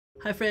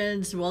Hi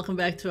friends, welcome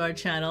back to our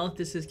channel.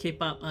 This is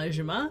K-pop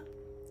Ajuma,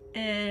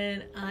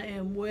 and I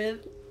am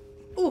with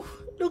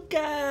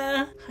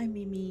Luca. Hi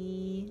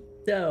Mimi.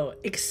 So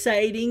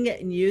exciting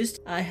news.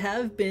 I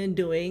have been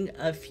doing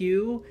a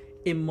few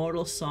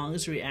Immortal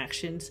Songs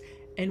reactions,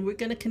 and we're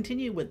gonna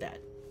continue with that.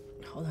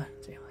 Hold on.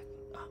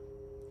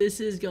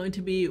 This is going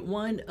to be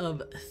one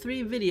of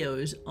 3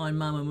 videos on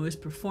Mamamoo's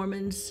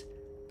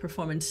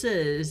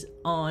performances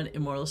on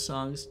Immortal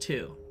Songs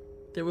 2.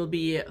 There will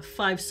be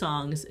 5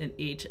 songs in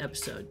each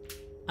episode.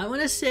 I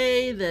want to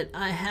say that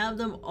I have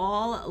them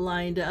all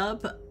lined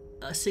up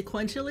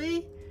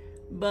sequentially,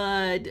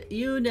 but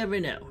you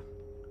never know.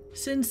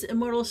 Since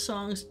Immortal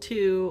Songs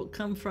 2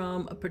 come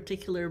from a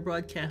particular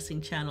broadcasting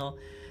channel,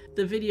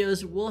 the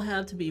videos will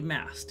have to be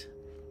masked.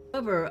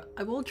 However,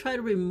 I will try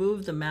to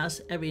remove the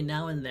mask every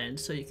now and then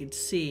so you can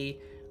see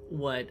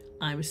what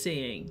I'm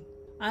seeing.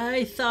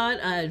 I thought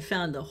I had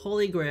found the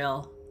holy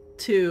grail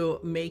to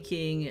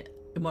making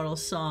Immortal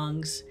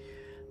Songs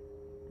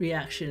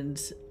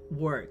reactions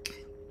work.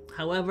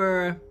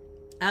 However,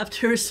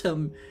 after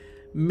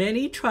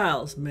many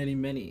trials,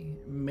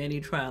 many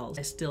trials,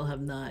 I still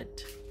have not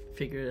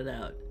figured it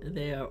out.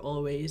 They are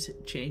always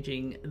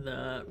changing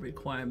the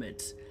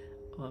requirements.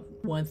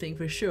 One thing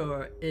for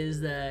sure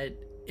is that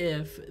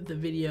if the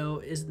video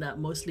is not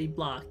mostly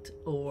blocked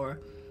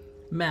or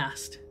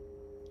masked,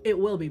 it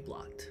will be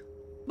blocked.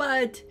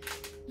 But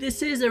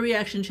this is a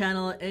reaction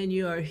channel and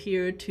you are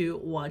here to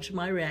watch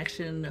my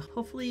reaction.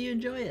 Hopefully you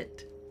enjoy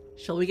it.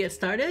 Shall we get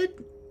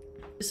started?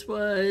 This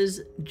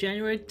was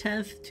January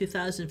 10th,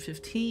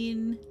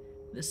 2015.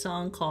 The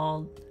song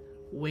called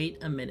Wait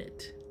a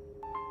Minute.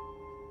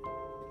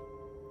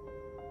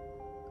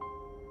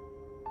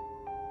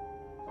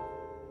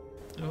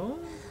 Oh.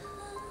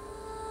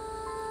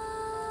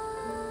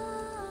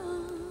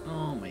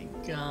 Oh my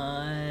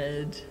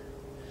god.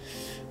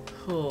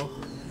 Oh.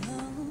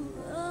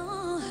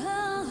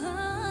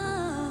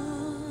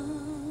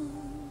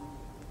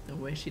 The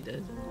way she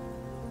did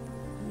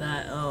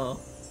that, oh.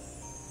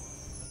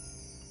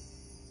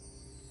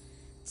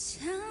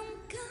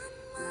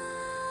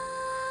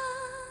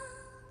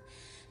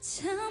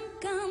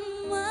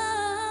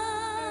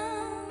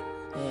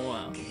 Oh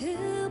wow.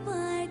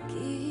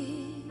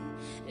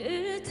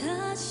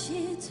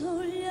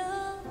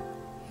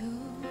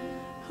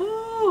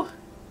 Whew.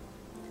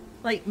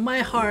 Like my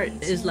heart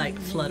is like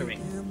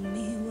fluttering.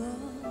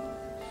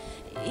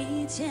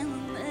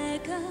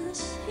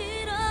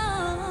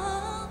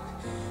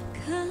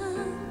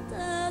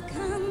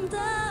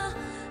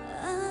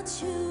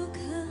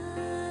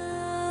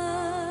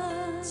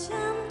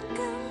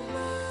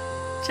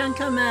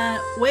 잠깐만,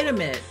 wait a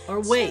minute, or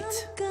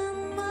wait.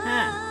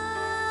 Huh.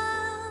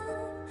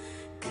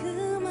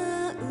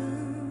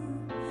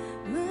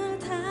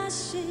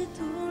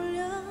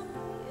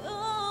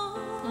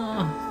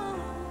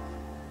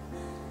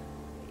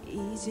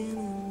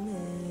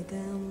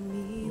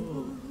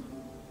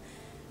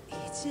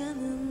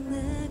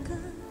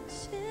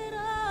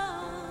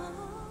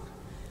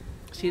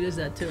 She does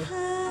that too.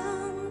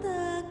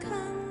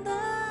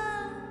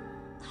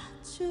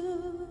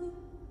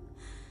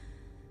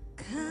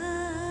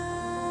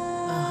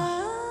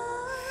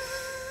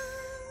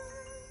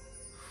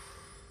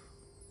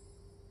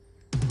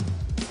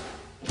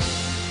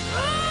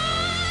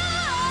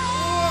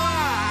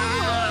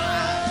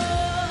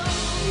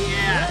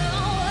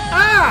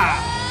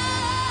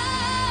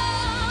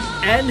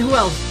 And who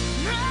else?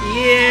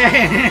 Yeah!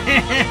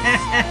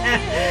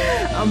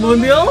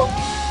 Amundio?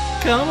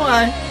 Come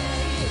on.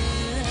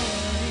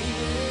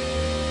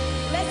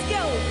 Let's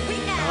go.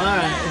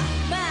 Alright.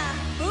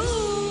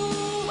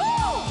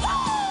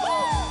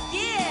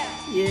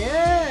 Yeah.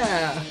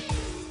 Yeah.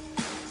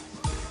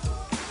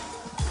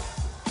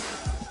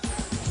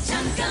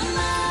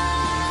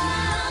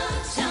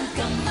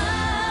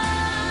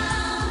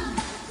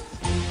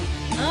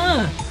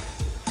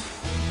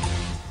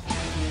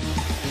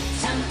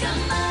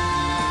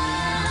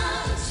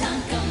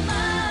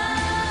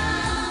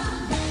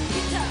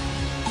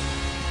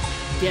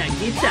 Yeah,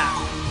 guitar.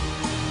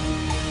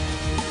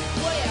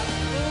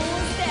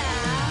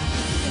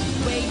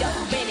 Wait a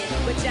minute,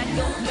 왜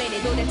자꾸 minute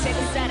도대체 그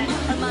사랑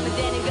얼마나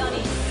되는 거니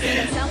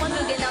이런 상황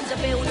속에 남자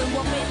배우는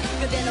원빈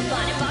그대는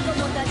많이 바꿔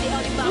못하지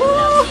어린 마음을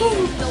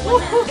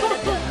너와 나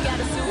그래도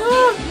가로수길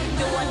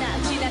너와 나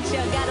지나쳐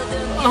가로등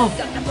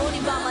걷다 보니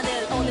밤하늘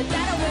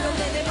오늘따라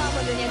외롭네 내 맘은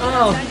그냥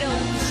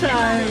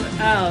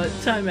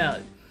Time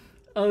out.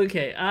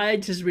 Okay, I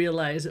just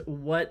realized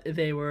what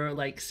they were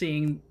like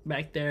singing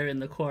back there in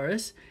the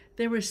chorus.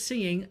 They were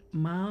singing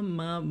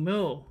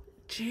Mamamoo.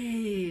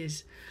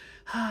 Jeez.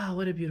 Ah,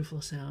 what a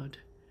beautiful sound.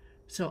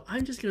 So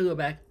I'm just gonna go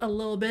back a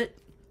little bit.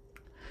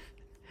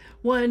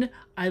 One,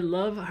 I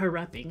love her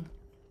rapping.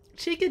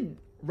 She could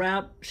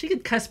rap, she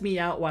could cuss me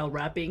out while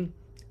rapping.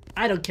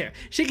 I don't care.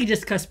 She could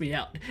just cuss me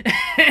out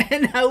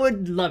and I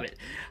would love it.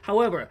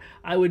 However,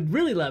 I would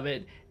really love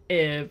it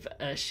if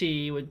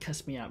she would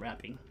cuss me out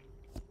rapping.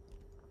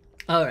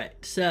 All right,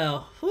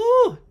 so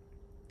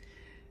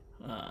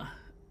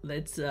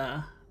let's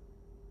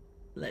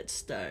let's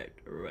start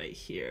right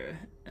here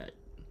at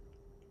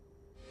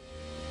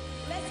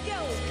Let's go.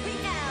 We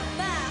are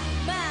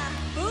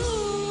Mamamoo.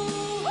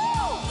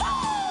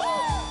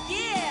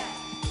 Yeah.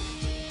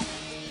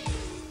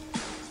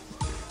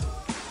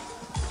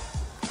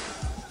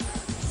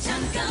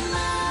 잠깐만,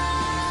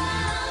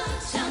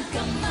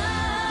 잠깐만.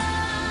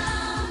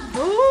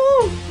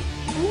 Ooh!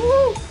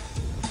 Ooh!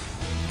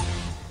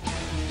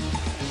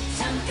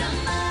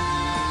 잠깐만,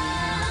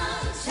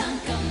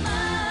 잠깐만.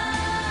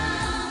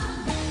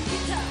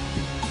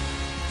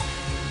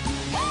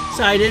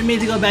 Sorry, I didn't mean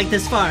to go back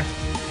this far.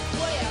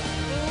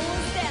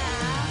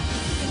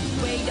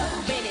 Wait a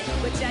minute,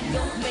 왜 자꾸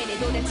minute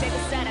도대체 그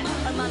사랑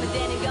얼마나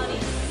되는 거니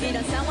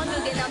이런 상황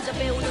그게 남자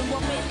배우는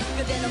원빈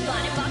그대는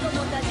반에 바꿔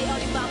못하지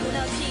어린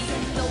바보너지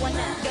너와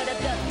나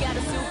걸었던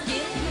가로수길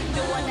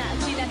너와 나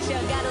지나쳐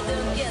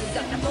가로등길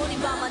썩다 보니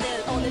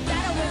밤하늘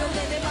오늘따라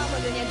외롭네 내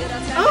맘은 그냥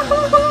그렇다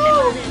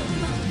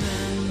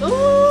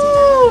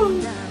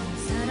Ooh!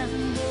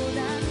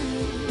 사랑보다는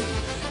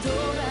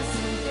돌았을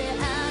때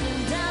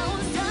아름다운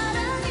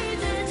사랑이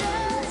되자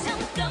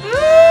잠깐만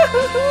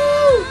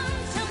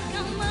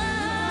잠깐만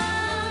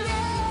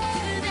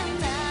그대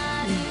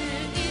나를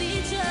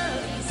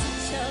이리저리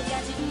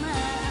스쳐가지마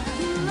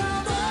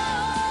너도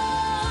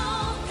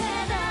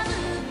해다는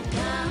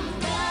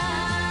감각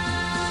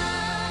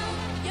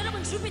여러분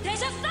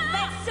준비되셨어?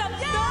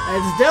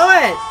 Let's do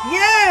it!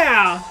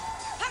 Yeah!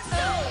 박수!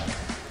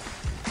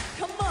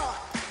 Come on!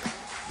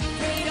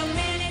 Wait a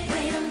minute,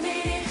 wait a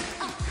minute.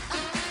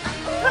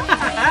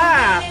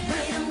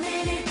 Wait a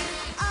minute.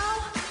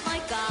 Oh my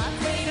God.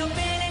 Wait a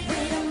minute,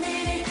 wait a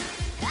minute.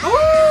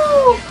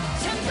 Ooh!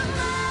 잠깐만,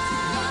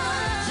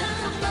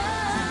 잠깐만.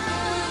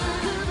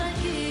 그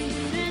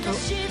발길을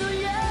다시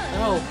돌려요.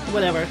 Oh,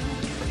 whatever.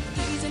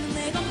 이제는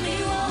내가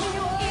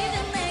미워,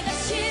 이제 내가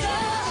싫어.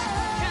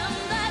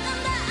 간다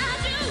간다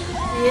아주.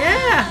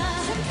 Yeah!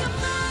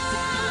 잠깐만,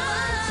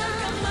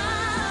 잠깐만.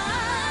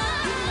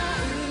 그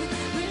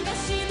마음을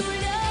다시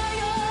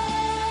돌려요.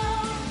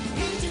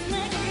 이제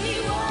내가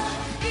미워,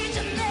 이제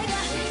내가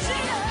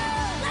싫어.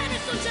 Let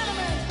it so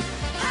gentlemen.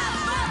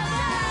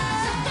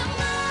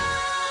 잠깐만,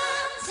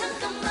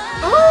 잠깐만.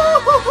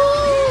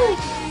 Ooh!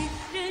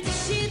 를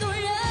다시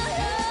돌려요.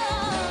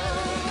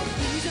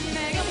 이제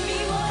내가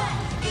미워,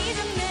 이제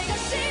내가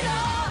싫어.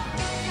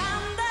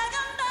 간다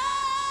간다.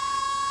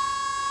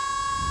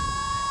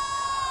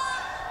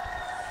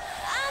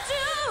 아주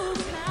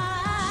가.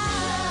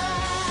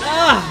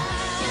 Ah!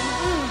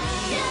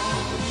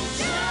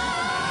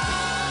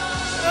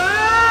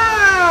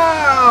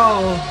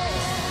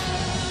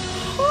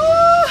 Oh!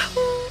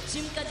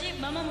 지금까지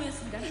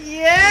마마무였습니다.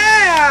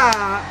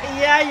 Yeah!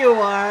 Yeah, you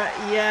are.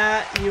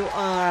 Yeah, you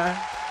are.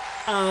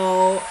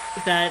 Oh,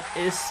 that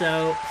is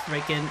so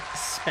freaking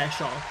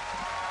special.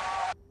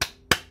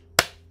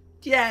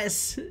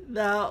 Yes,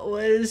 that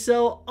was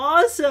so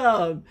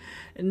awesome.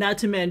 And not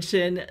to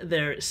mention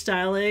their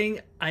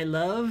styling. I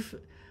love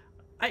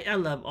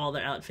all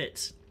their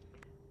outfits.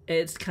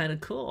 It's kind of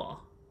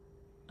cool.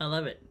 I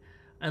love it.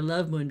 I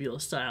love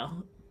Moonbule's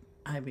style.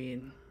 I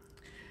mean,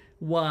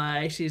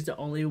 why she's the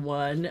only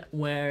one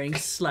wearing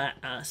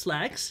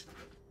slacks?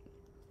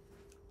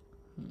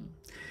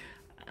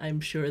 I'm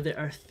sure there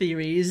are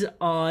theories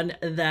on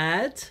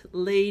that.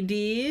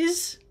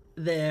 Ladies,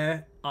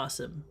 they're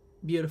awesome.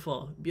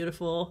 Beautiful,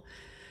 beautiful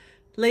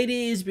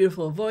ladies,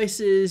 beautiful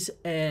voices,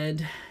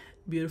 and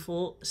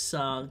beautiful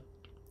song.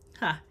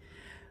 Ha!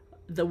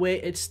 The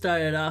way it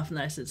started off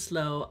nice and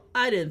slow,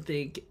 I didn't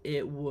think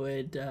it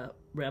would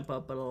ramp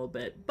up a little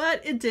bit,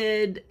 but it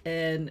did,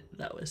 and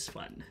that was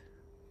fun.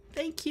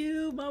 Thank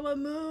you,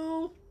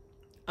 Mamamoo.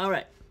 All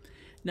right,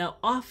 now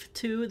off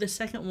to the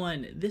second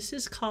one. This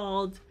is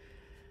called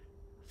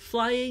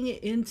Flying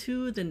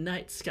into the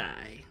Night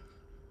Sky.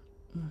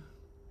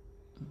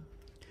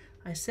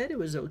 I said it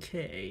was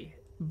okay,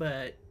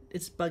 but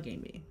it's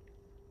bugging me.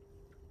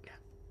 Yeah.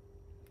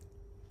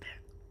 There.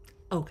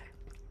 Okay.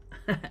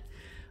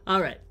 All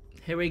right,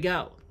 here we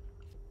go.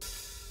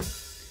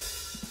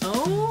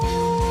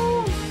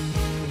 Oh!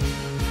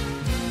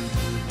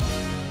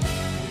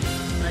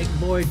 Like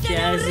more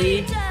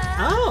jazzy.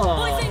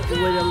 Oh,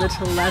 with a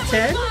little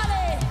Latin.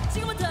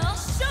 지금부터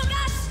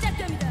쇼가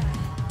시작됩니다.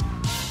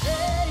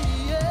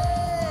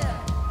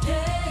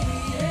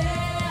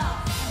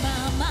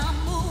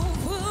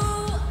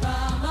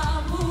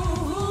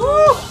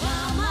 Woo!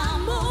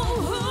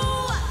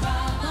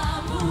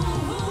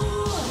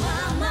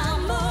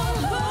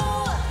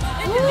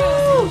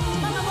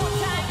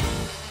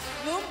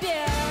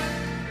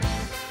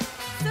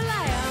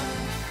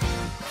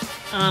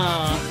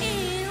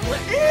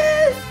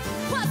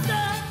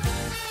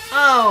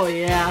 Oh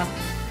yeah.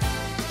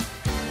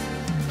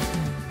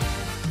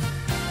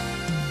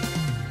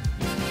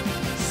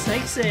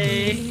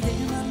 Sexy.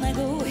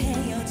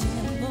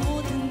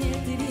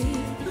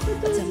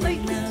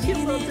 Like the cute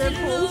little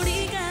dimples.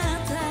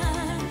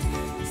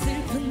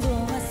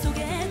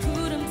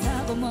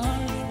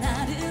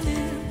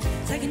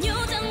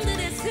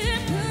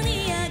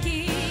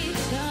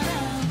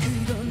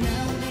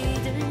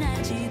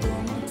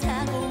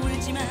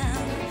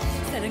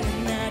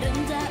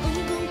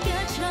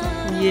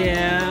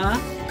 Yeah.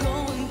 Of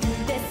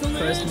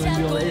course,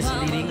 Moonbula is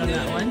leading on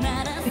that one.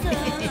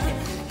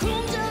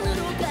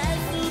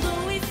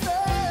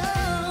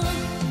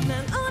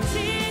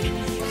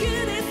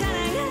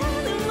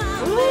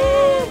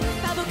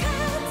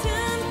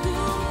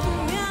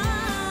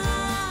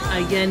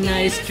 Again,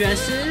 nice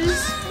dresses.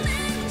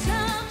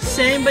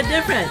 Same but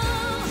different.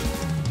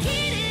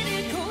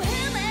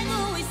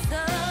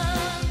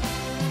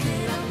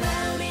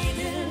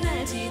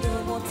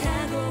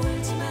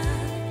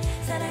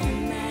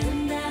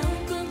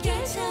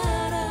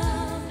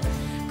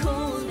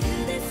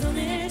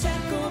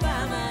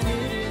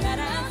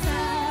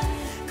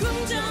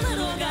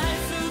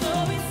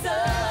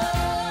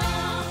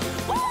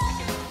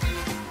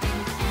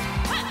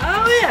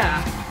 Oh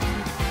yeah.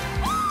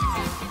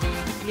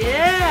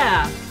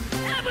 Yeah.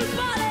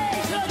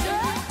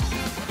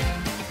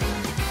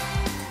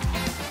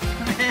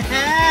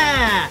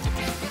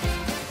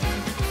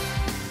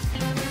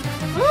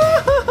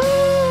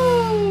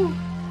 Woo-hoo-hoo!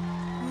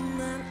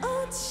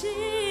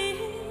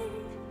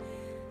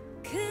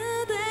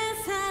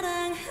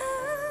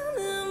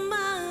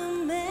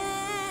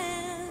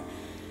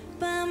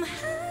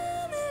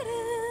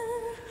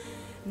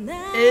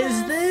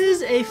 Is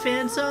this a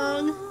fan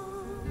song?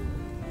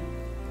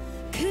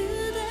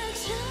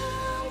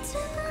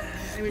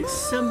 I mean,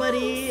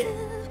 somebody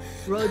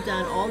wrote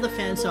down all the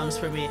fan songs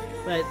for me,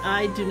 but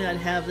I do not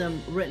have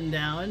them written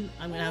down.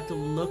 I'm gonna have to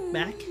look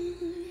back.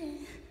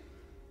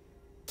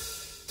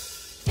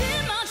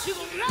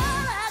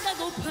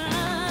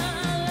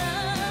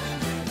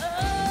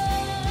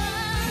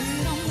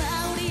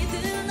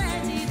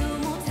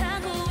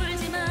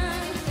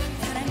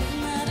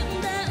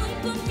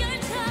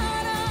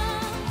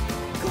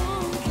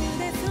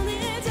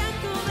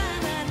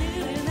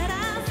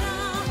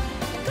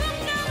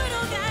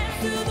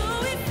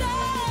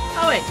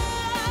 Oh wait,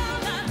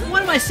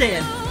 what am I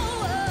saying?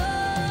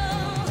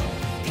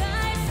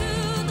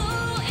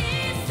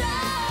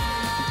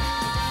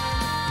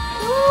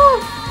 Woo!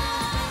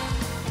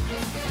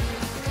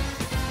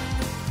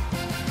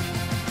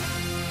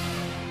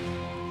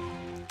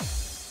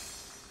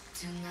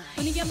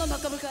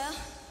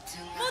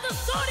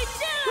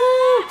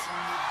 Woo!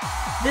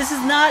 This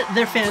is not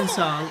their fan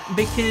song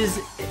because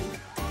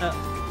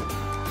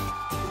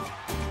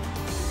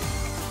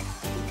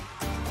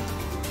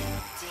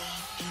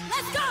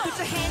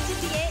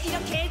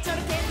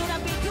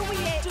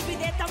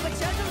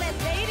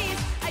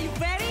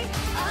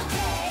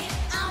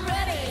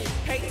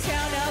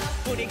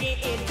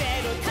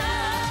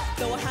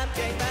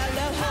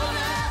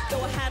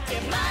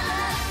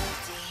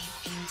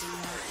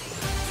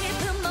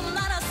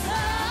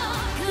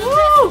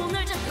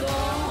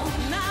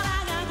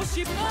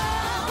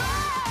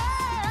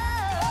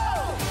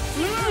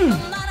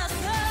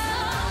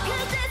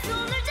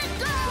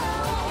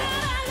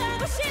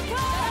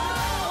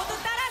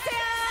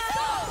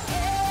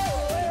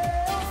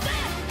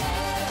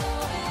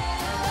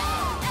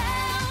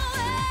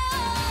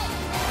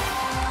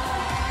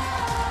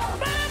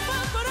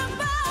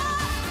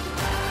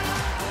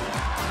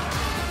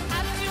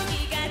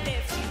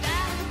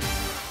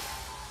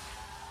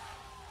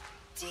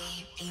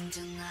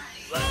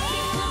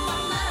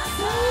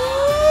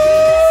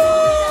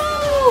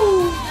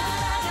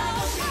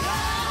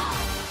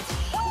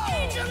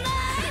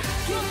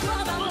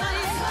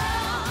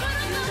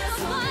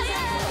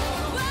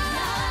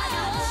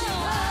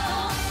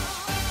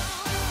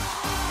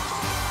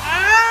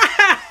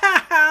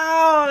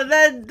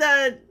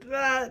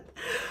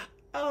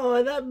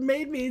that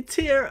made me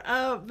tear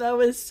up. That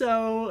was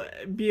so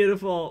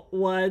beautiful.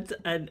 What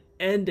an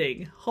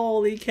ending.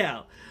 Holy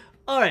cow.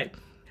 All right.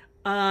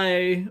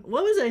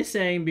 What was I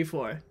saying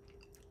before?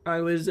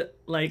 I was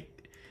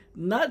like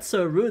not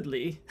so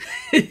rudely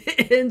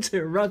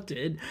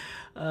interrupted.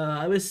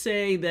 I was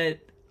saying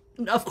that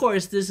of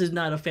course this is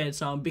not a fan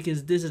song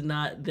because this is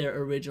not their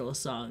original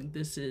song.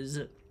 This is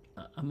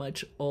a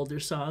much older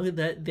song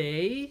that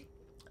they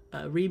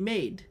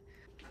remade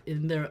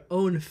in their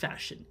own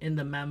fashion, in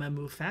the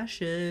Mamamoo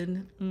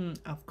fashion,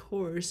 of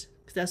course,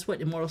 because that's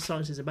what Immortal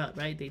Songs is about,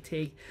 right? They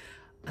take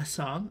a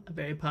song, a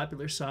very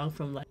popular song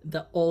from like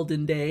the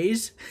olden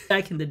days,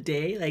 back in the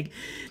day, like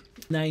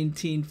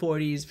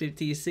 1940s,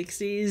 50s,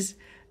 60s,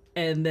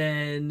 and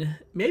then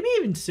maybe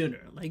even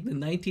sooner, like the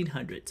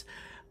 1900s,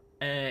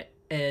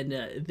 and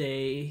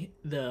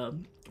the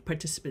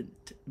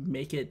participant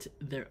make it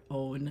their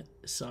own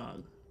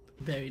song.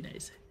 Very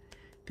nice.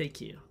 Thank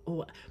you.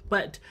 Oh,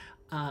 but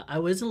I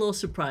was a little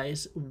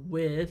surprised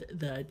with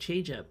the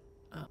change up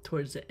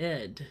towards the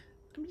end.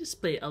 Let me just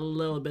play a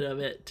little bit of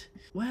it.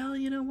 Well,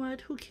 you know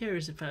what? Who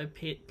cares if I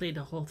play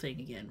the whole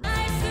thing again?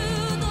 Right?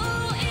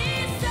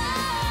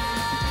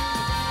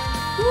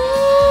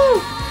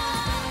 Woo!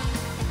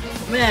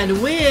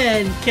 Man,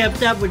 wind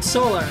kept up with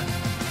solar.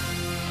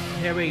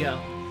 Here we go.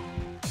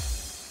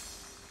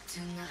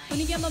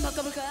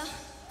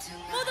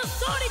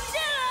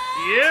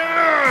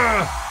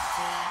 Yeah!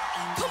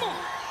 Come on.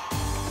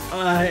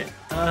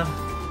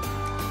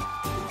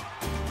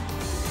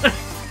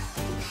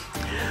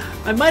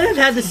 I might have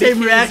had the same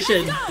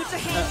reaction.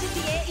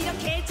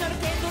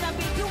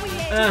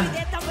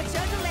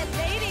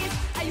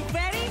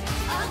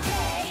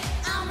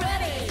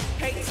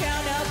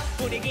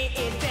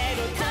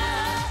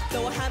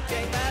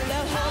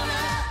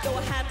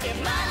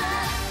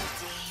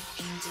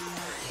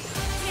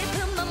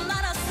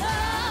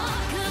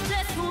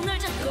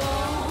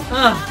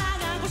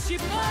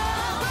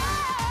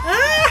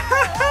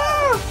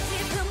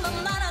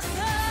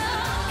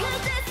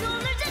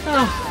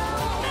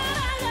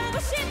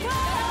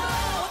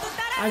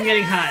 I'm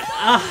getting hot.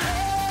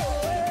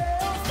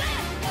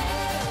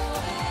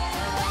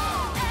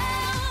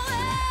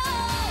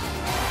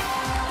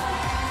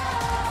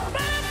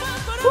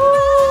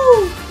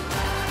 Woo!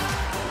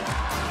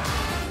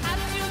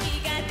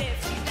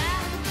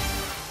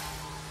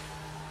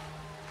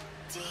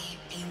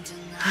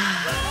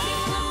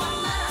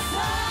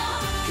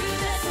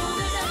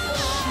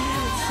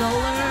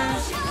 Solar.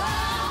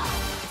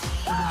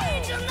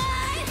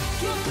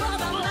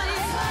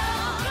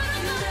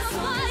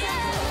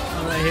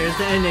 Alright, here's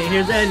the ending.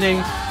 Here's the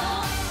ending.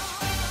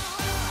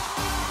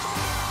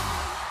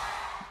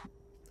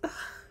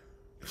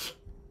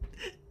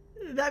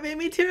 That made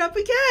me tear up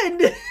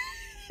again.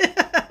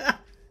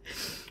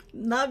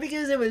 Not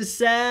because it was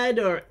sad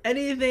or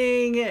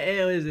anything.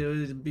 It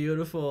was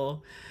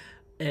beautiful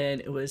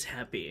and it was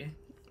happy.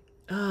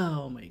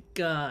 Oh my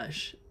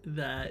gosh.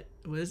 That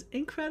was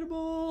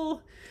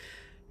incredible.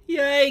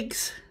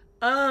 Yikes.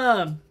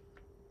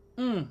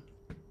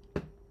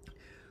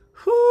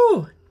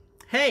 Whew.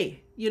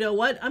 Hey, you know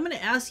what? I'm gonna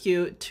ask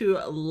you to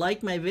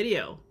like my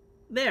video.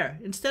 There,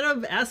 instead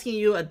of asking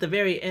you at the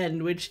very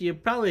end, which you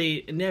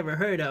probably never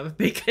heard of,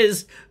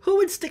 because who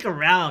would stick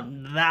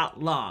around that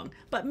long?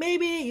 But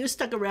maybe you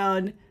stuck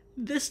around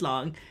this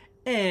long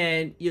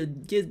and you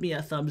give me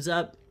a thumbs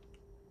up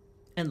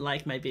and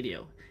like my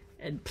video.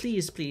 And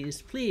please,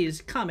 please,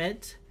 please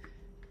comment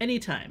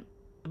anytime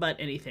about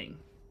anything.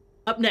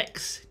 Up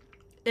next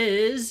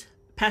is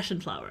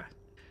Passion Flower.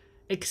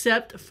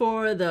 Except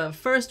for the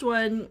first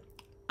one,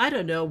 I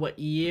don't know what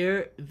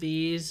year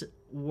these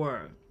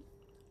were.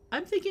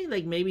 I'm thinking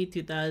like maybe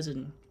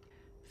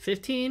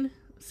 2015,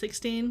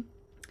 16.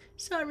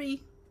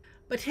 Sorry.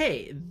 But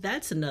hey,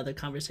 that's another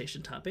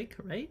conversation topic,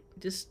 right?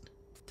 Just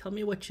tell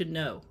me what you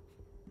know.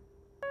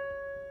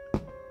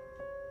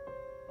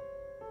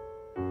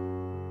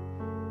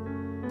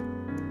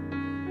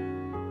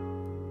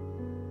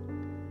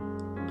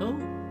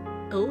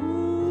 Oh,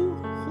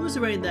 who's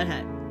wearing that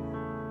hat?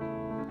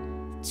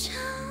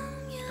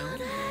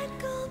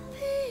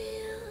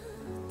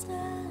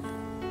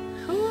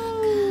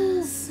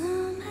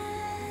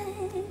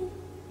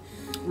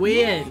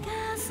 Weird.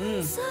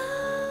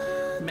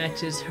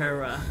 Matches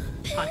her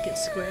pocket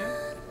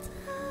square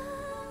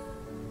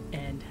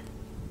and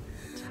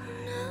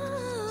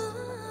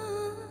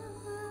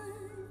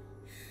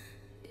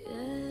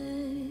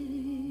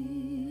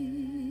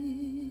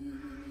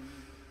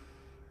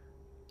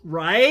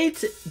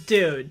right,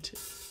 dude.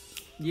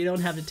 You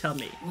don't have to tell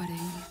me. Wedding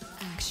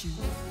action.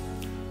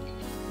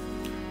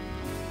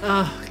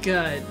 Oh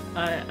god,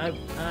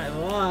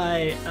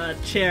 why?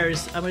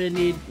 Chairs. I'm gonna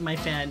need my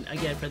fan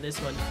again for this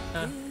one.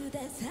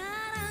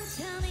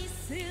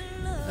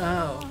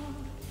 Oh.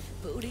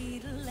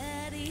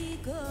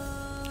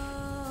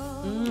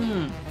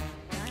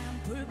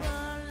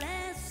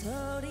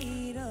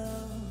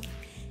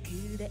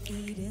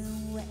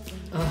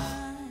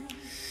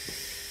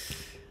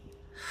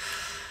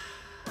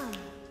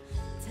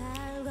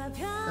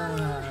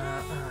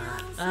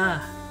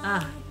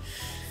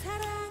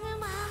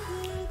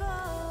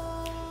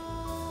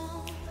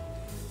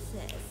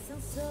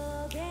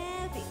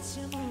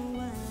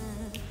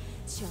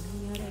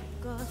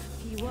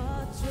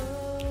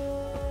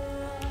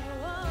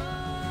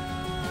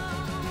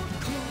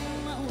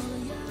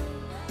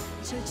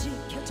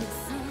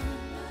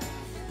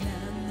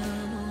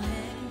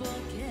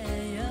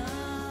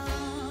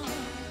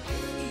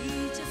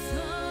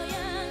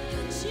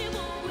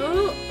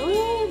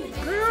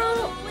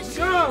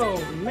 Girl,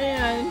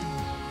 man.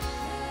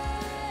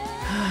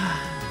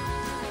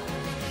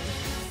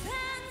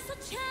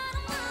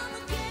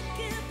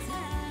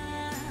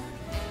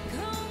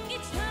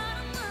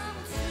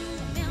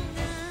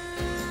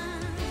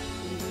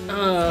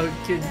 Oh,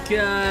 good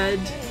God.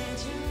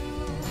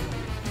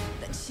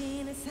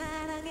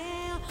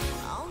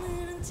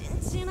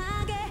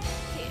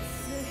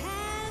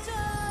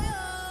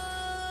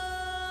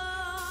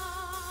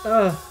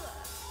 Oh.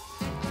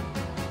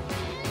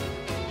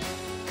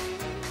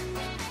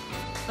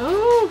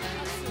 Oh.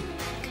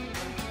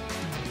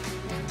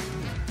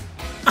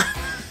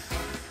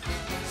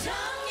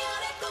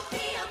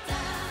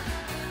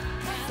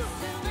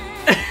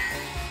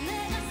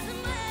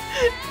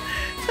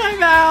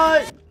 Time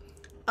out.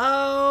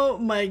 Oh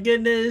my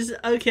goodness.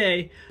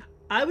 Okay.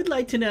 I would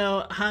like to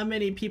know how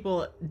many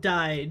people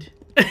died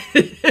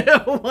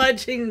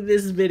watching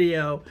this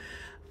video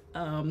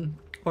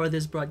or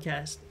this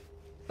broadcast.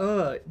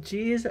 Oh,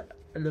 geez,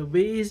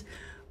 Louise.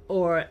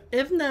 Or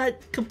if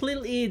not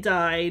completely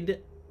died,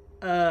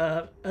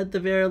 at the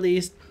very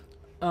least,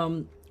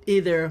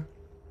 either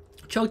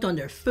choked on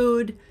their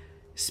food,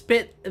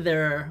 spit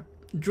their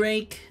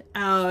drink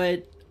out,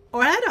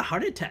 or had a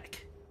heart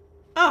attack.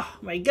 Oh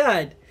my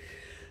god.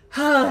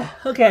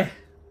 Okay.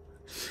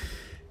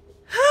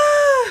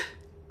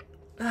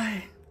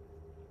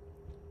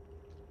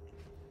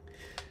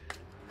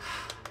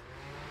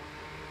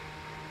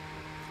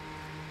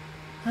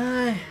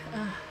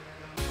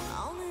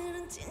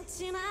 오늘은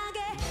찐찐하게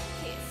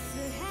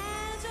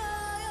키스해줘요.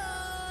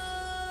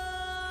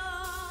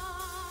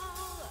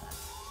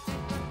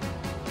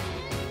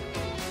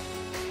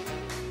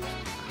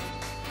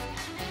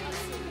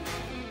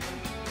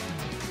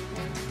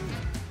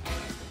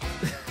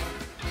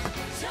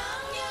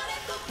 정열의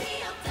꽃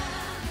피었다.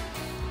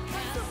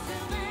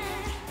 가슴에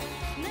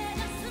내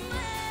가슴에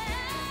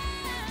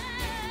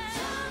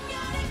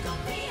정열의 꽃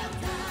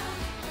피었다.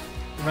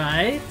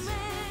 Right?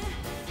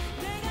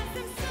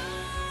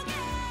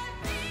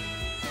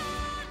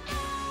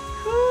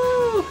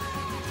 Whew.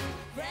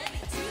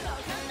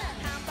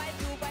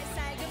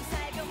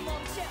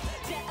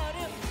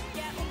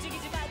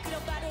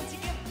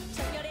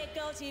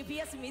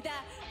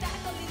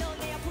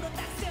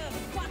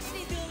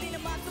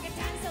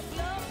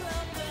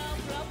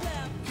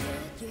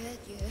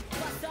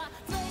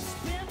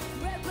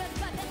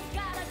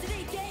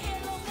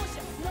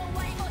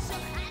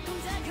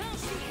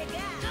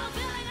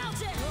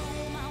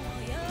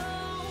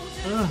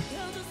 Ugh.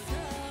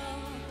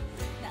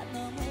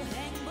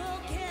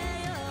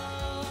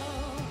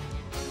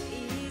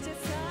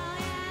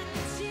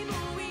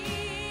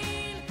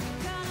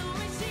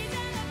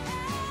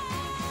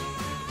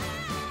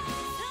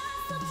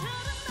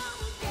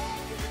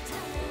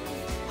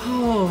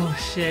 Oh,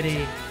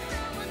 shitty.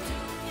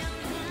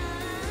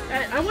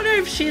 I wonder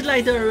if she's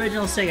like the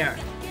original singer.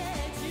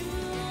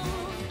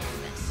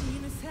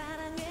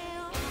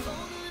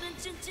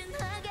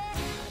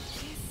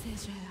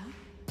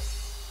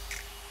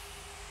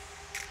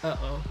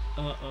 Uh-oh,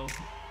 uh-oh,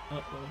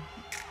 uh-oh.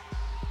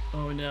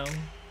 Oh no.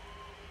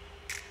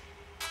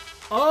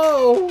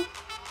 Oh!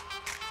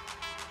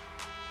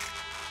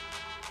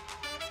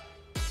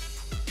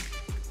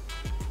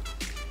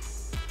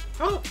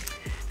 Oh!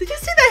 Did you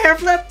see the hair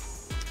flip?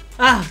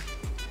 Ah!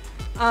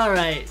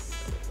 Alright.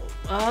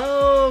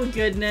 Oh,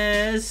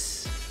 goodness.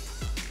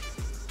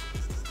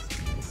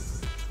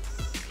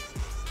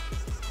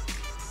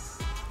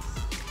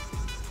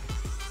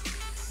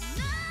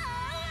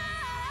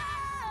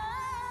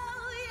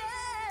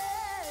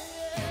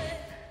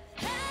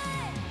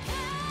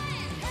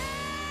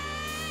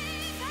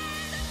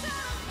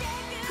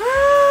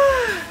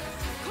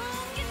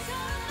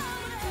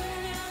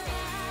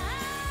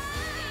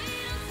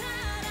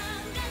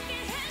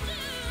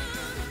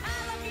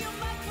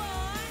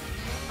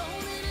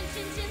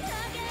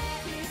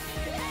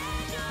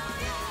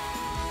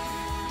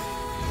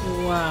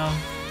 Wow.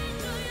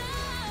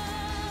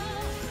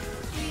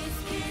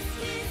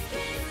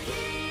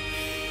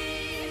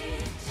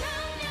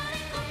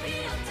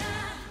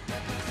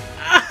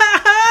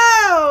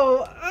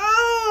 Oh!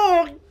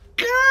 Oh!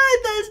 God,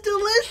 that's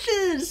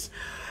delicious!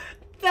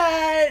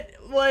 That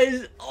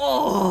was...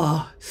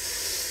 Oh!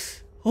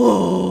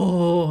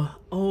 Oh!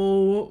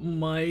 Oh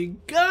my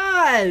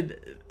God!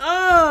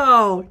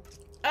 Oh!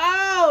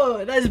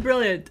 Oh! That's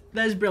brilliant.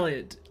 That's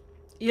brilliant.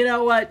 You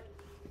know what?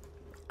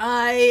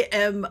 I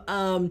am,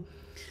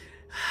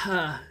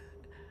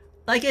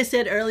 like I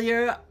said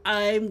earlier,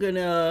 I'm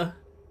gonna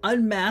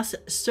unmask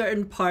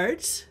certain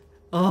parts.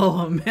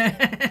 Oh,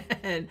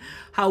 man.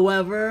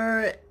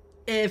 However,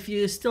 if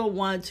you still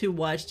want to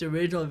watch the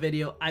original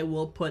video, I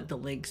will put the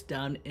links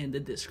down in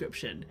the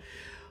description.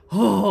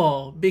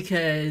 Oh,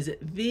 because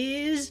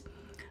these,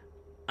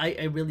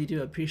 I really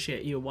do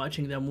appreciate you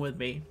watching them with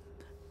me.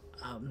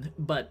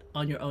 But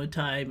on your own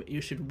time,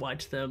 you should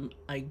watch them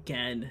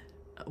again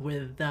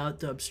without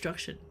the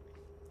obstruction.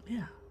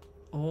 Yeah.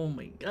 Oh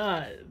my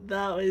God,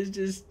 that was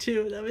just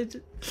too, that was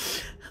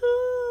just,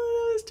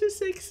 oh, that was too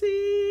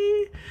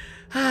sexy.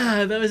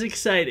 That was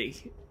exciting.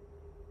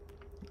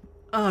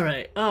 All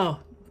right. Oh,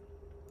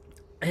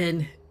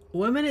 and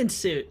women in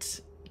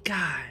suits,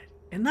 God,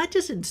 and not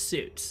just in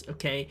suits,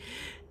 okay,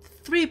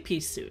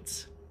 3-piece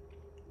suits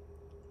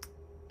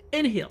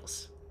in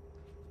heels,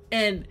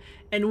 and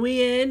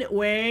we in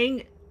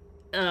wearing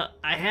a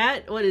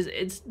hat. What is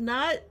it?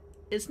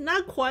 It's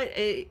not quite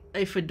a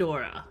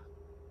fedora.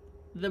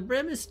 The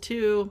brim is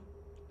too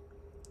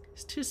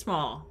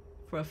small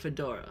for a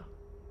fedora.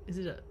 Is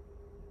it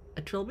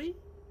a trilby?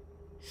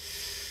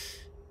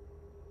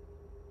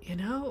 You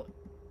know,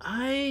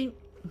 I'm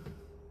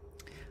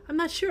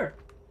not sure.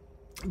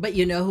 But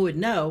you know who would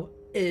know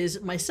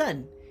is my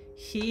son.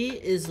 He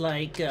is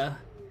like,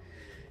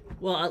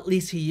 well, at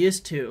least he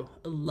used to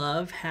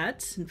love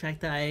hats. In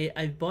fact,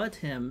 I bought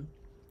him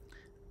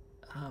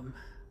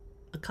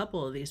a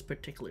couple of these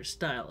particular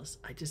styles.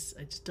 I just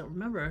don't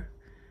remember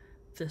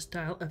the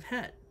style of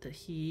hat that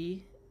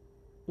he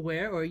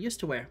wear or used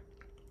to wear.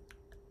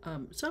 So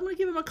I'm gonna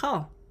give him a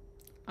call.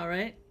 All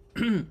right.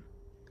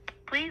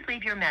 Please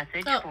leave your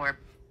message for.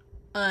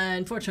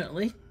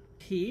 Unfortunately,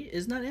 He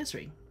is not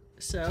answering.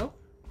 So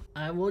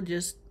I will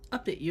just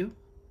update you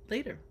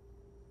later.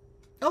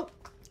 Oh,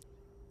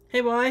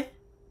 hey boy.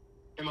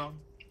 Hey mom.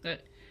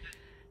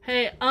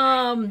 Hey,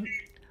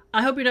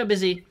 I hope you're not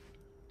busy.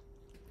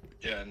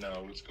 Yeah,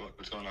 no, what's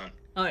going on?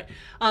 All right.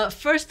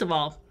 First of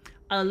all,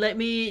 let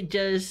me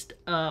just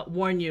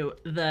warn you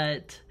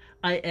that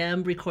I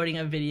am recording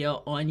a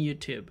video on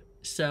YouTube.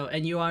 So,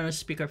 and you are on a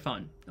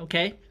speakerphone,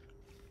 okay?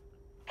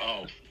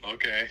 Oh,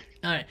 okay.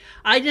 All right.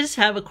 I just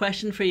have a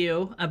question for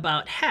you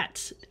about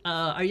hats.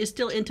 Are you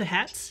still into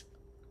hats?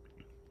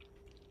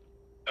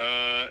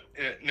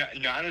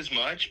 Not as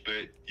much,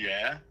 but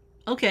yeah.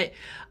 Okay.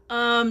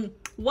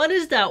 What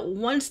is that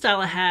one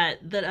style of hat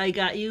that I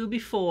got you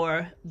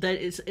before that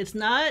it's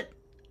not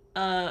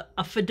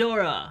a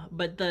fedora,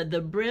 but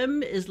the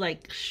brim is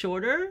like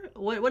shorter?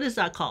 What is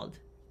that called?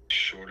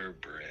 Shorter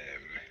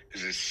brim.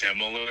 Is it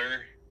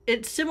similar?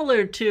 It's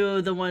similar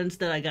to the ones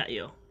that I got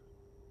you.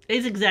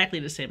 It's exactly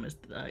the same as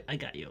I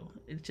got you.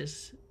 It's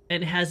just,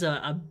 and it has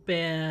a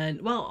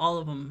band. Well, all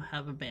of them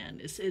have a band.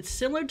 It's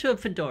similar to a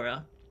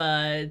fedora,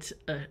 but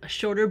a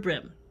shorter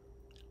brim.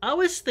 I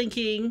was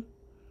thinking.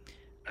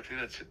 I think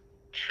that's a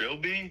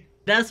trilby.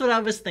 That's what I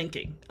was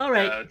thinking. All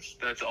right.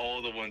 That's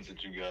all the ones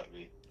that you got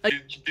me.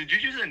 Did you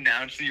just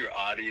announce to your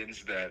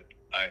audience that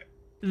I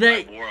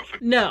wore a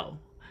fedora? No.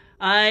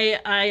 I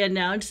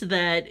announced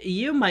that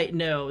you might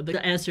know the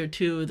answer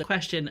to the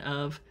question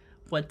of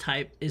what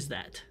type is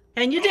that.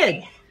 And you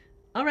did.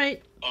 All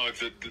right. Oh,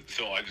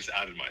 so I just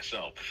outed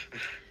myself.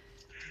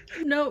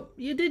 No,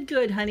 you did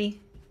good, honey.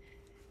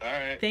 All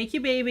right. Thank you,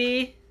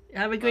 baby.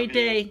 Have a great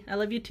day. I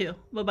love you too.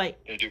 Bye-bye.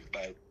 You too.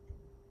 Bye.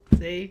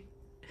 See?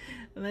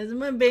 That's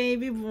my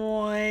baby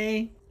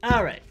boy.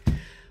 All right.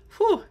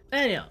 Whew.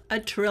 Anyhow, a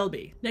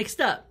trilby.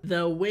 Next up,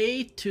 the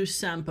way to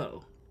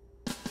Sampo.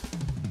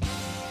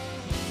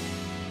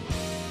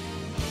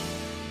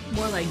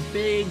 More like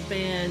big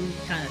band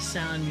kind of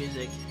sound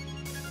music.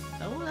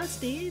 Oh,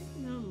 that's neat.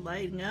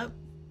 Lighting up.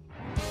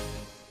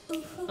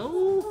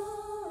 Oh.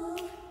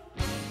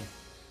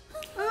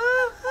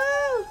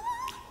 Oh.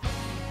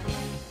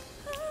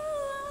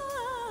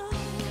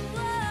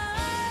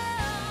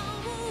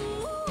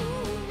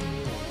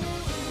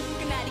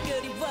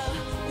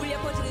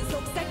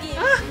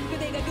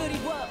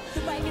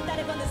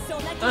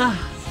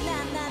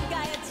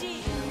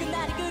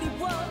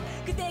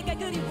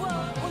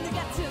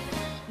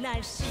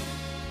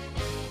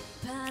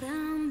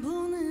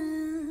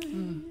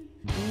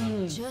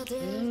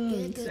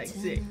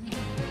 Sexy.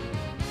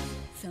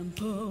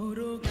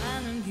 산포로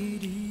가는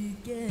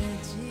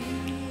길이겠지.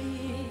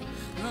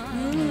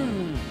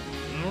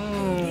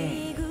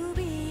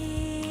 구비구비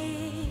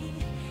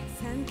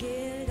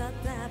산길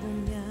걷다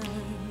보면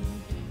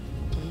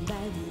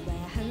발디발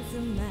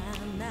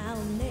한숨만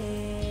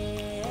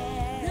나오네.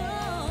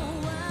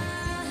 너와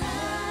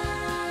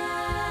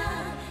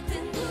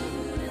뜬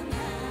구름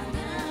하나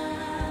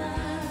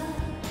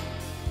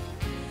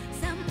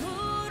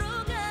산포로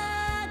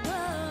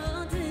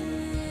가거든.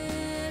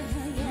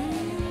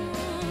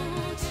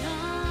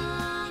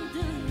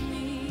 정든이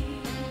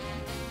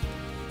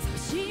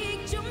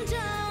소식 좀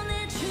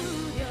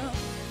전해주려.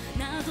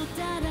 나도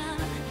따라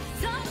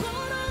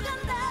산포로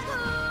간다고.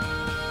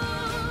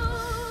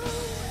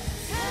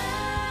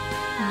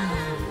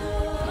 산포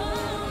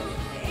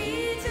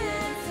이제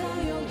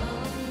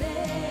소용없네.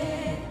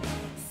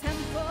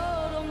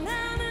 산포로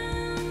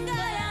나는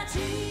가야지.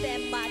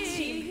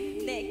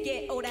 때마침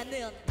내게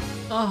오라는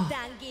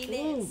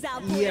당기는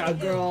산포. Yeah,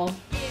 girl.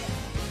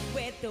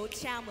 왜또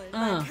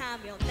참을만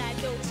하면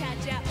날도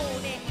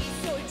찾아오네. 이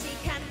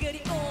솔직한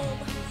그리움.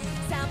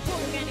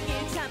 산포로 가는 길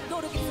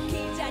참고로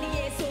깊숙이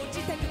자리에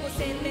손짓한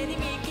그곳에 내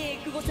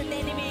님이길. 그곳에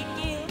내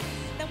님이길.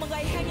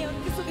 낭만과의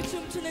향연 그 속에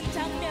춤추는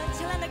장면.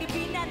 찬란하게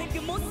빛나는 그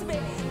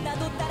모습에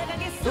나도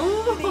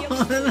따라가겠어. 네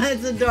역시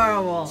That's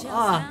adorable.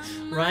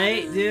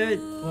 Right, dude?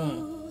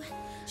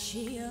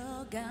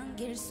 쉬어간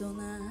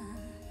길소나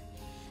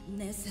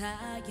내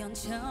사연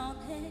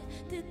전해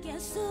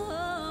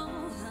듣겠어.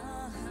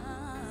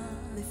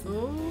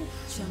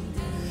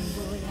 정든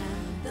모양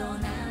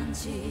떠난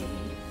지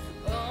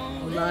A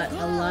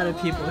lot of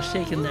people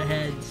shaking their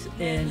heads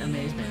in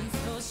amazement.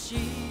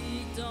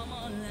 소식도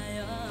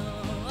몰라요.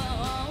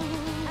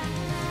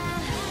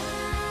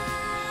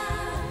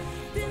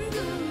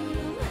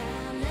 뜬구름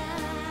하나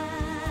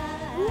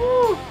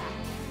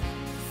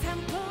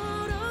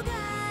산포로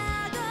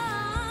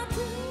가거든.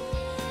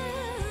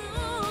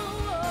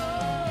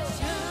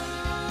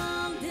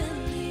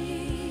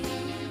 정든이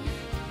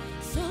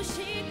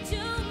소식 좀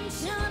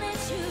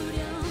전해주려.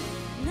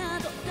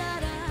 나도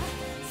따라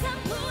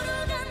산포로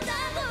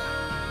간다고.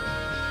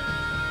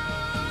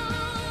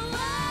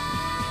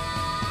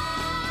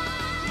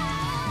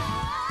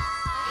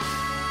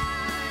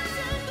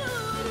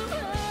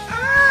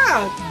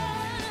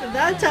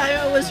 That time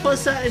it was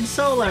supposed to in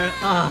solar.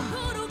 Oh.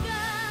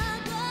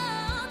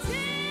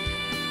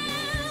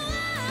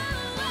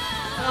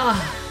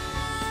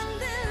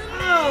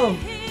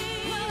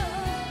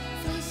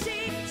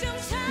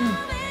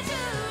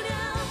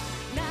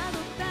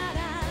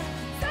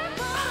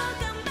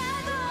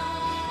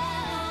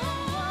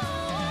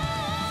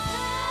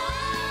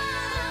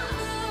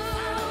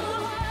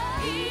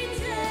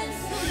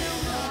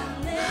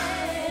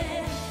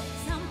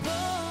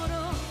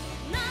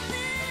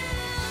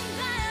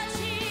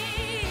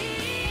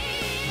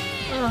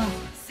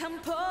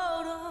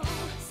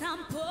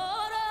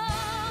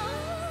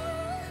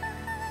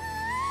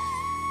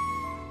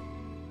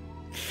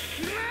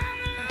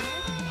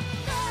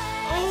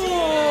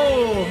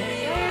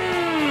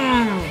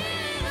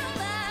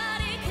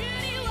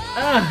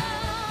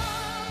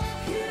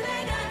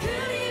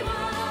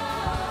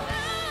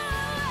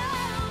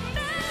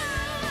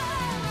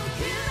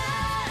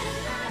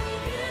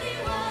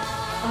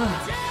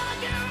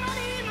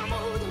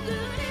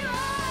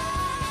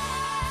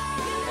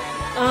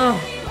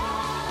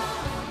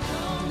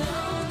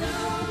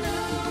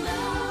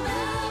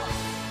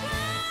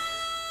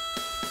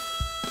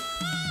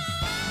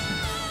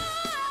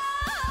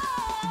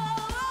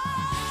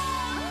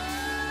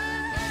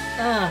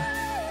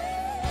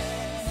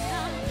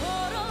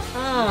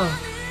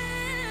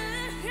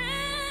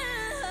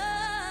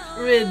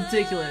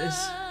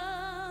 Ridiculous.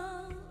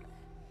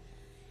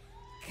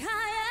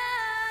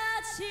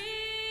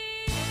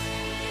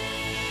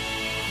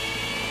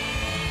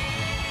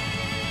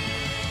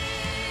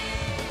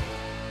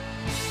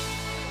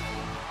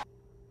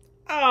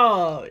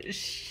 Oh,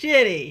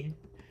 shitty.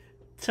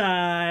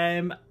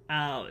 Time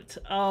out.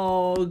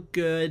 Oh,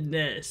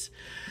 goodness.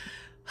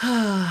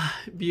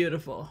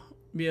 Beautiful.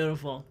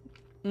 Beautiful.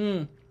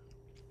 I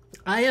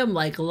am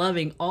like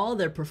loving all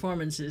their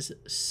performances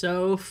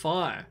so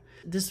far.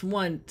 This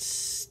one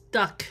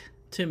stuck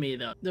to me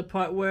though. The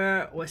part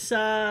where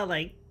Wasa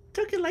like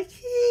took it like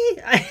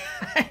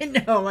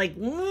I know, like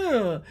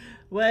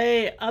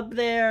way up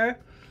there,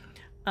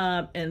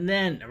 and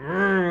then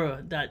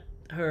that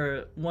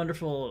her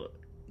wonderful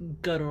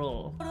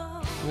guttural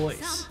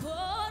voice.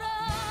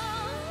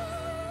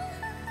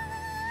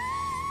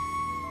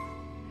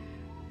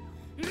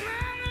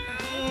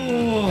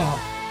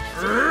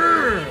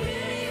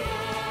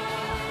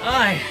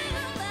 Ay.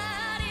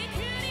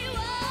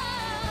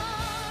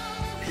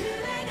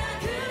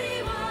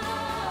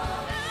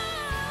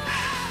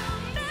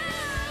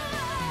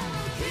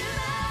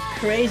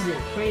 Crazy,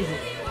 crazy.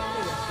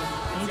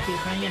 Thank you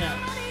for hanging out.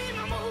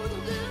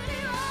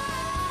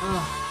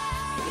 Oh.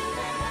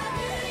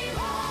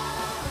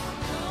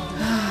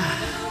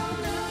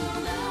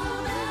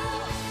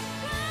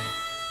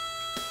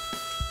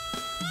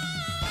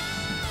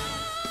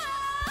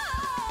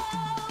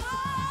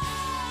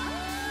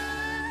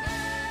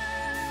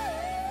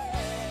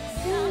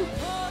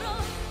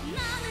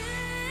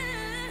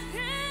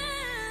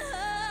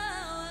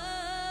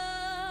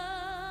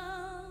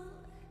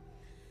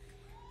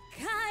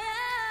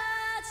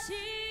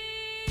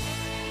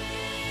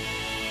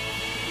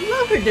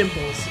 Love her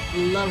dimples.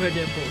 Love her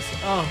dimples.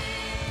 Oh.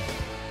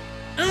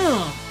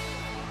 Oh.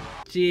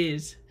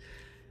 Jeez.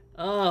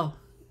 Oh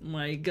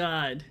my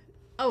god.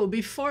 Oh,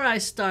 before I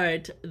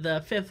start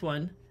the fifth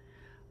one,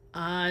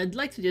 I'd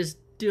like to just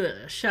do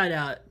a shout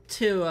out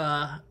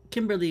to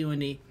Kimberly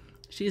Uni.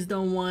 She's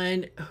the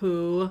one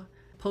who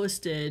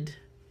posted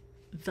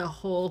the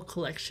whole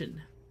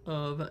collection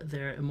of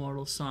their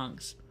Immortal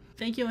Songs.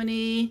 Thank you,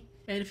 Uni.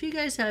 And if you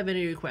guys have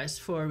any requests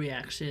for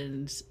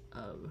reactions,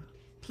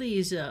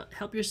 please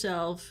help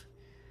yourself.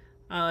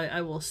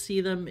 I will see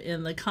them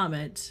in the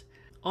comments.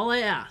 All I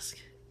ask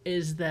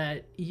is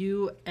that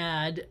you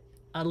add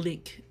a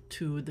link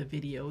to the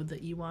video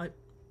that you want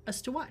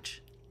us to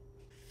watch.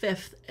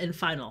 Fifth and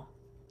final,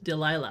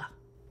 Delilah.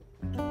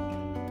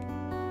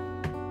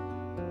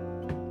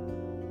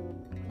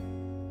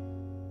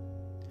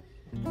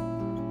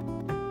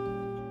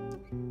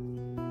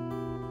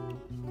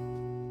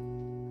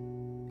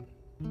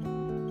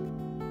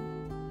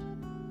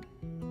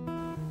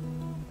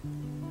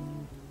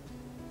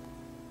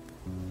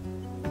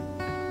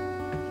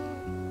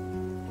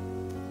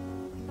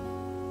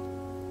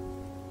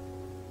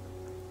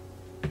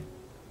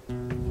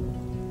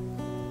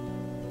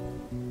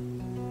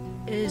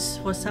 Is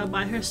Wasa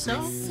by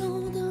herself? I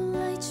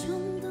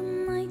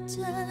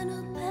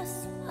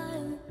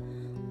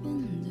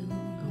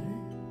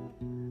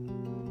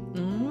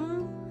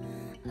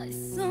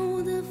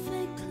saw the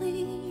fake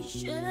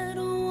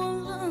shadow of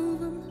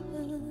love on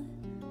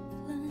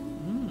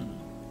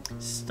her.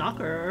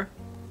 Stalker.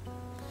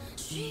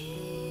 She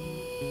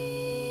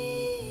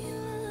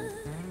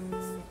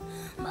was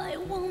my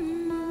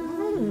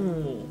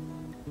woman.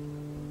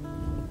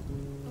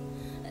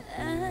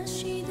 As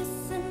she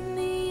descended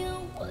me, I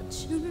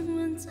watched and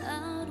went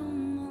out of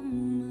my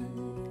mind.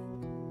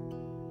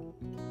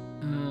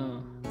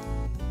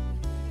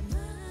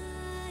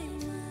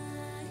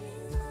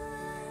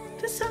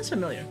 This sounds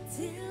familiar.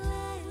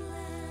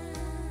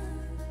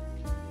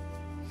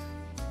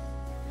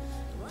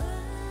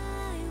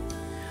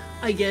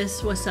 I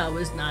guess Wasa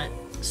was not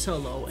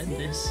solo in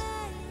this.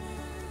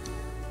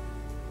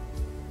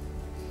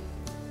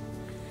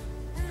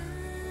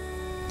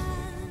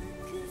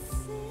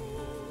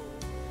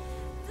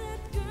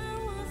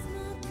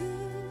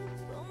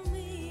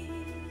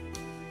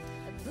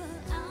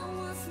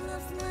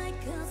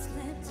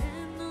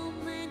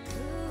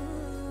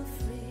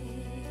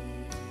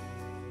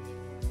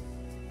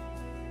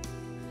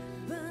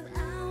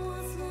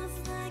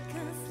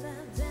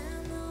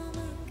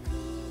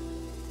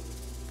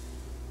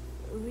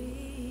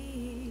 Real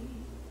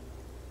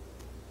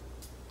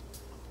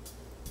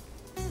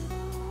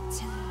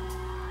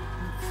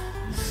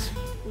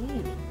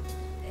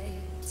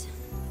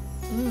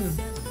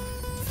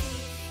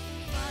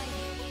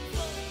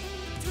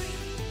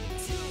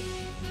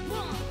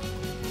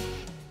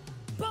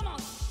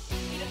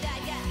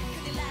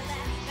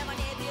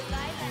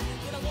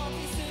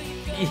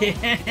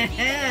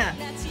Yeah.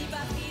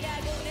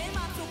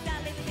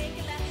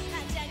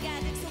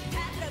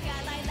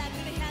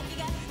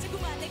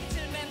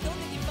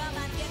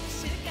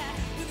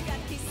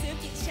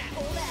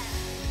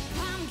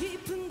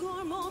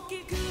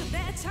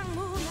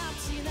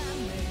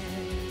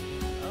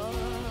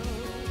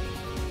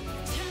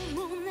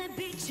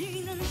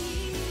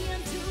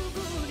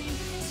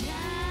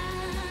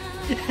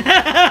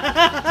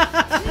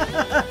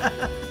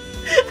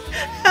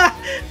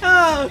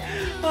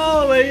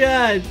 Oh my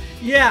god.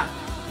 Yeah.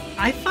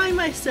 I find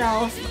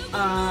myself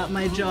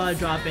my jaw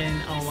dropping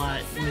a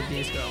lot with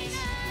these girls.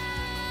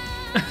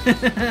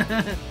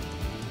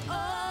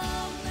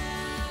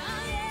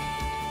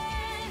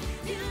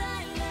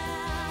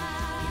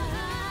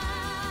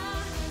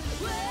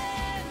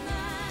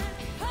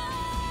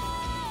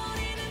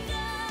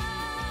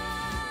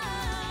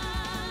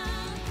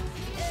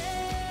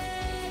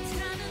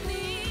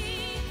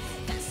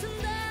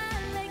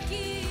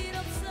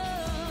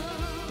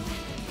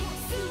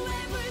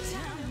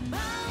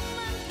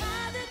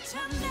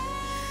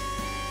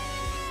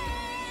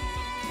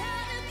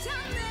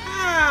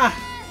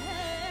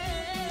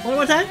 One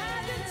more time.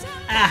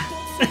 Ah.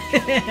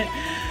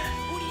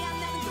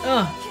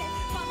 Oh.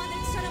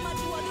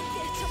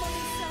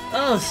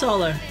 Oh,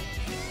 solar.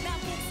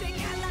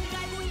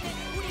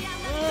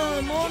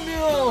 Oh,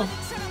 Mondial.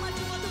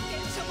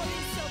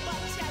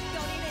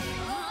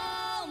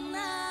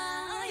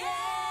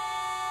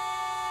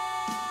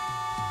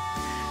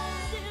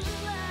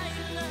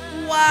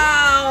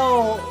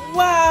 Wow.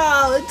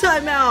 Wow.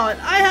 Time out.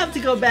 I have to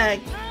go back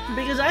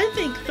because I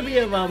think 3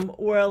 of them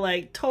were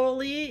like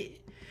totally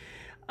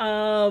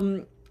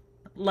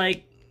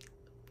like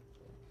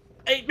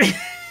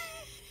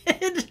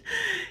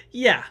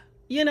yeah,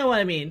 you know what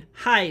I mean.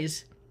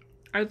 Highs.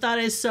 I thought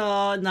I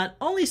saw not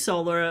only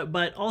solar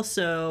but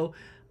also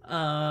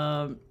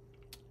Hwasa,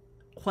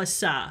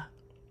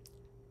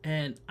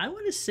 and I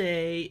want to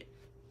say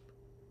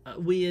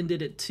we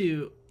ended it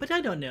too, but I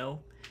don't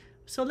know,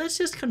 so let's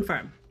just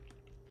confirm.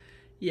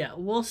 Yeah,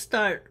 we'll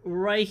start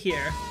right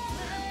here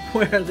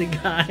where the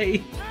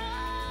guy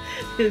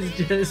is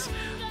just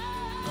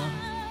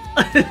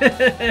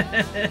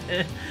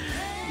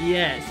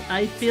yes,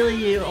 I feel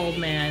you, old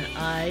man.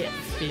 I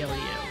feel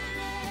you.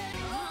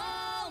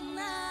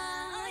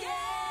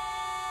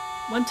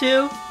 1,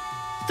 2,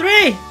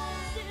 3.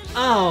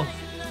 Oh,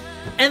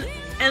 and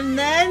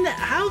then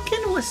how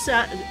can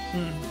Wasa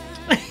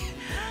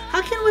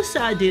how can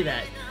Wasa do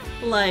that?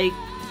 Like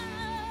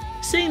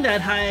sing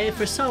that high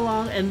for so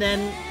long and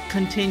then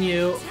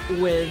continue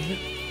with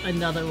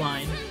another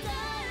line.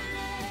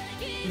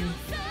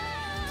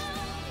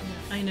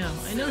 I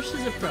know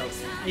she's a pro.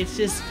 It's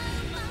just,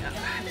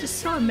 I'm just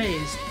so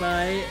amazed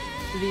by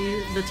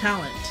the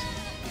talent.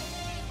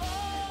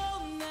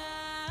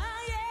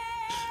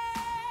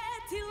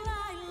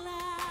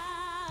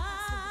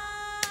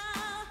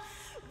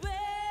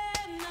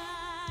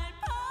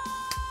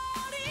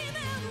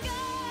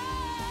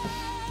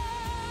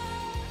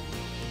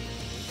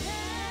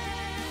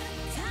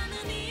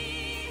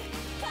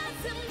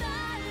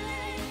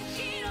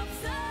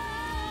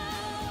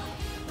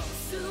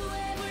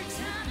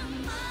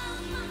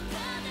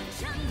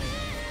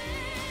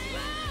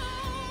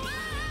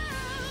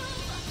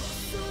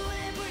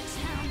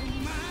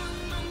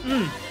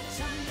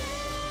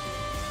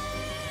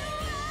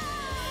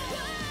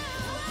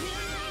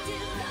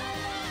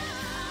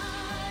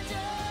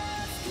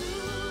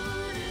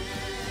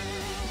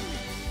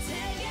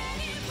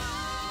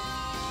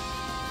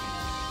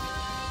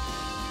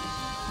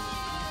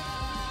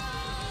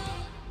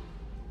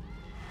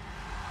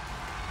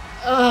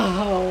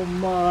 Oh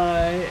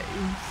my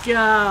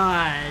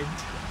god.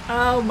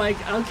 Oh my,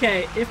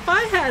 okay, if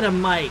I had a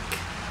mic,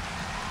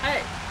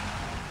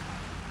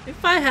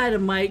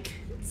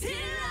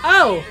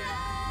 oh,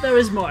 there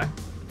is more.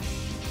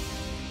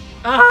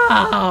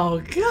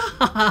 Oh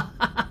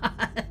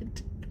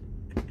god.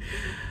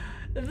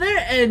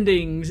 Their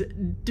endings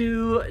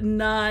do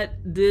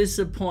not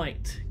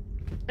disappoint.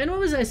 And what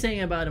was I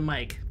saying about a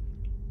mic?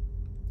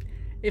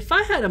 If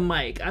I had a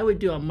mic, I would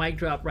do a mic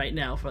drop right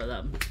now for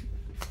them.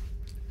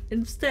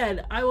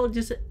 Instead, I will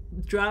just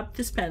drop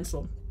this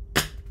pencil.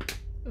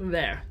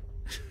 There.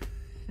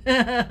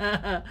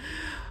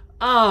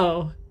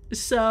 Oh,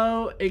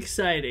 so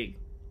exciting.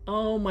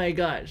 Oh my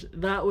gosh,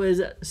 that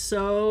was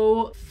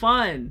so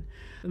fun.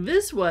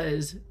 This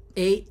was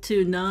 8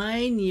 to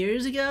 9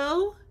 years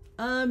ago.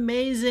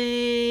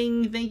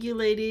 Amazing. Thank you,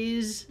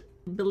 ladies.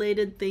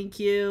 Belated thank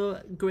you.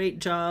 Great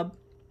job.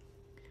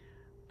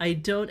 I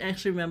don't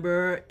actually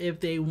remember if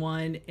they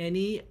won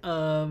any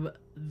of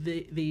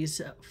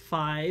these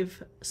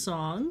 5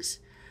 songs,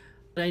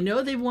 but I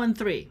know they've won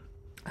 3.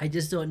 I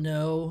just don't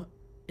know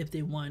if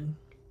they won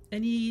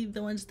any of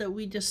the ones that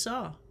we just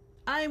saw.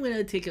 I'm going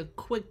to take a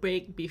quick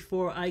break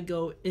before I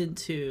go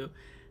into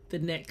the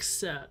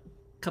next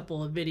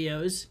couple of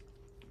videos.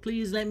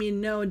 Please let me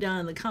know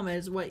down in the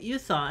comments what you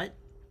thought.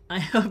 I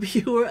hope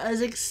you were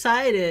as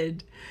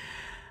excited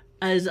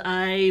as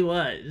I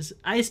was.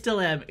 I still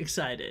am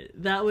excited.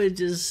 That was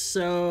just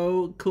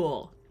so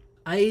cool.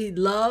 I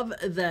love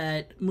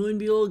that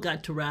Moonbyul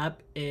got to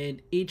rap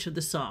in each of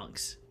the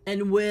songs.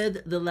 And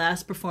with the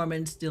last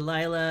performance,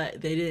 Delilah,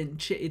 they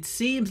didn't. It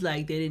seems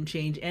like they didn't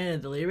change any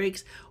of the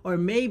lyrics, or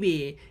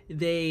maybe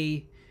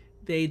they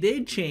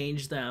did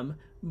change them,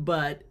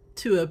 but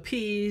to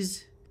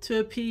appease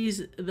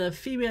the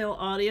female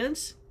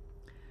audience,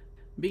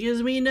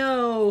 because we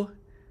know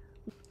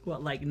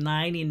what, like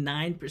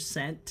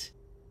 99%,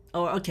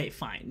 or okay,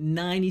 fine,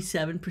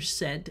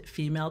 97%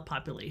 female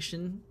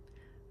population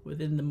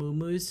within the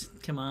Mamamoos.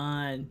 Come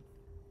on,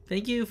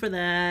 thank you for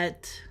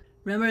that.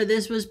 Remember,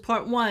 this was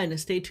part 1.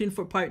 Stay tuned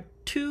for part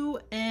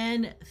 2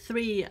 and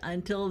 3.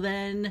 Until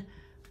then,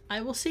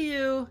 I will see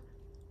you.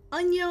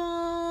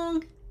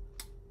 Annyeong!